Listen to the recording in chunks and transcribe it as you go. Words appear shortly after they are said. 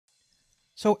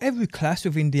So every class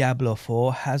within Diablo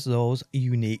 4 has those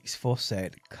uniques for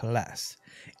said class.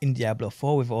 In Diablo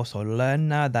 4 we've also learned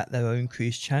now that there are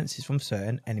increased chances from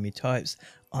certain enemy types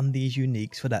on these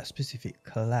uniques for that specific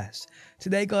class.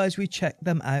 Today guys we check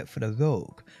them out for the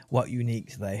rogue, what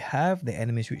uniques they have, the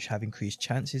enemies which have increased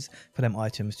chances for them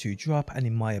items to drop, and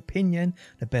in my opinion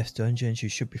the best dungeons you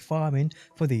should be farming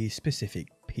for these specific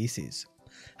pieces.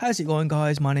 How's it going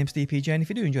guys, my name's DPJ, and if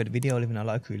you do enjoy the video, leaving a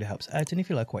like really helps out, and if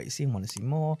you like what you see and want to see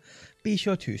more, be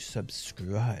sure to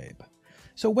subscribe.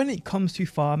 So when it comes to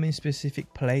farming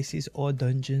specific places or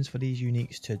dungeons for these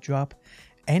uniques to drop,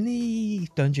 any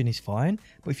dungeon is fine,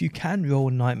 but if you can roll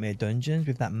nightmare dungeons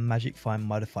with that magic find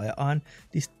modifier on,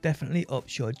 this definitely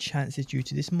ups your chances due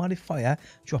to this modifier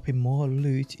dropping more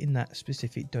loot in that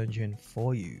specific dungeon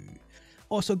for you.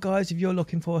 Also guys, if you're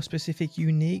looking for specific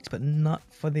uniques but not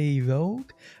for the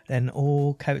rogue, then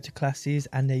all character classes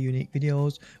and their unique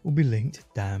videos will be linked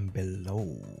down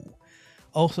below.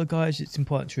 Also guys, it's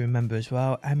important to remember as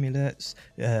well, amulets,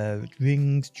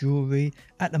 rings, jewelry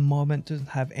at the moment doesn't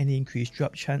have any increased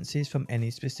drop chances from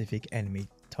any specific enemy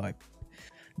type.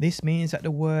 This means that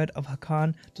the word of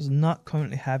Hakan does not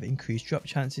currently have increased drop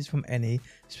chances from any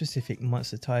specific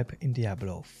monster type in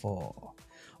Diablo 4.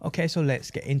 Okay, so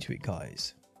let's get into it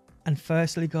guys. And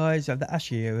firstly guys, you have the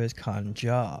Ashera's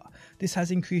Khanjar. This has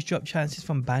increased drop chances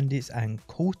from bandits and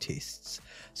cultists.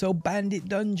 So bandit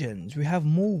dungeons, we have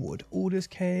Moorwood, Alder's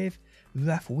Cave,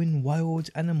 Wrathwind Wilds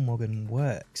and the Morgan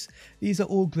Works. These are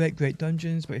all great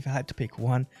dungeons, but if I had to pick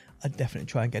one, I'd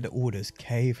definitely try and get the Alder's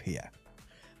Cave here.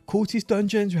 Cultist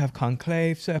dungeons, we have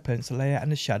Conclave, Serpent's Lair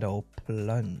and the Shadow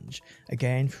Plunge.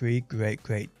 Again, 3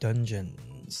 great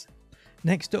dungeons.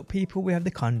 Next up people, we have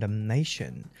the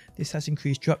Condemnation. This has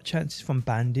increased drop chances from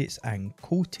bandits and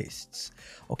cultists.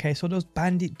 Okay, so those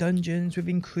bandit dungeons with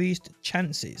increased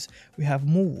chances, we have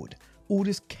Moorwood,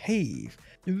 Alder's Cave,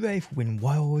 the Wrathwind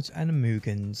Wilds and the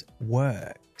Morgan's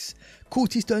Works.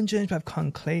 Cultist dungeons, we have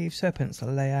Conclave, Serpent's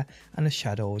Lair and the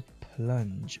Shadow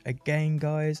Plunge. Again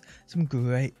guys, some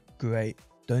great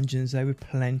dungeons there with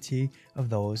plenty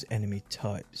of those enemy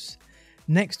types.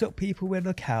 Next up people, we have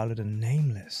the Cowl of the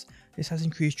Nameless. This has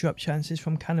increased drop chances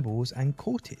from cannibals and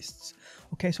cultists.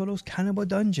 Okay, so those cannibal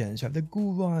dungeons, you have the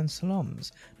Gulran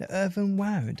Slums, the Earthen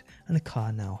Wound and the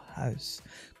Carnal House.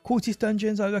 Cultist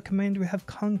dungeons I recommend, we have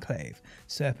Conclave,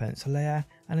 Serpent's Lair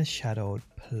and a Shadowed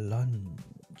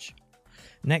Plunge.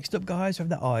 Next up guys, we have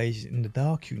the Eyes in the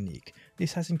Dark unique.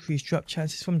 This has increased drop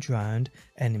chances from drowned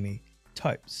enemy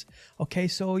types. Okay,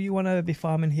 so you want to be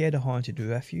farming here the Haunted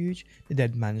Refuge, the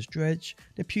Dead Man's Dredge,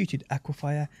 the Pewtered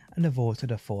Aquifer and the Vault of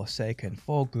the Forsaken.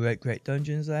 4 great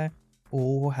dungeons there,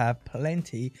 all have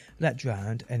plenty of that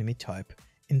drowned enemy type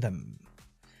in them.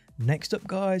 Next up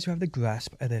guys, we have the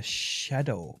Grasp of the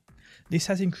Shadow. This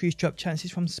has increased drop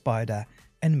chances from spider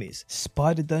enemies.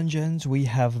 Spider dungeons, we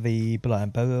have the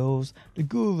Blind Burrows, the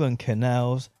Gulran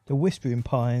Canals, the Whispering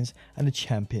Pines and the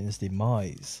Champion's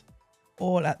Demise.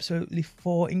 All absolutely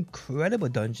 4 incredible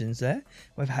dungeons there.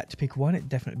 If I had to pick one, it'd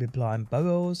definitely be Blind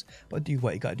Burrows, but do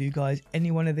what you gotta do guys.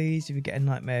 Any one of these, if you get a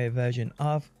nightmare version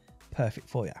of, perfect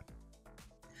for you.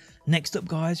 Next up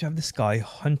guys, we have the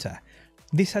Skyhunter.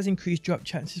 This has increased drop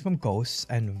chances from ghosts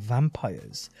and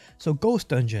vampires. So ghost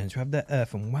dungeons, we have the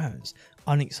Earthen Wounds,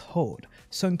 Onyx Hold,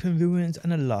 Sunken Ruins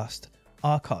and the Lost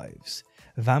Archives.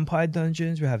 Vampire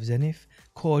dungeons, we have Zenith,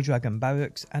 Core Dragon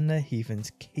Barracks and the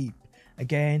Heathen's Keep.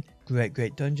 Again,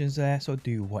 great dungeons there, so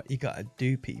do what you gotta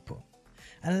do people.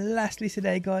 And lastly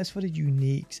today guys, for the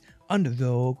uniques on the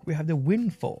rogue, we have the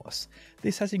Windforce.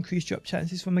 This has increased drop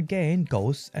chances from again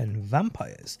ghosts and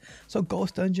vampires. So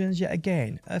ghost dungeons yet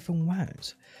again, Earthen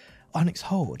Wounds, Onyx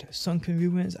Hold, Sunken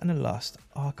Ruins and the Lost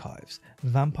Archives.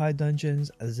 Vampire dungeons,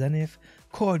 Zenith,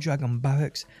 Core Dragon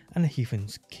Barracks and the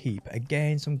Heathen's Keep.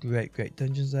 Again, some great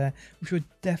dungeons there, which will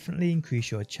definitely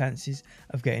increase your chances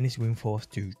of getting this Windforce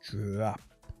to drop.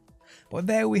 But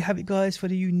there we have it guys for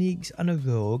the uniques on a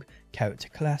rogue character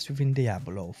class within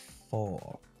Diablo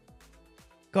 4.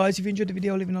 Guys, if you enjoyed the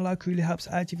video, leaving a like really helps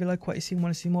out. If you like what you see and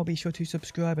want to see more, be sure to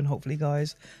subscribe, and hopefully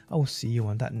guys, I will see you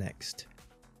on that next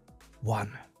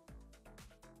one.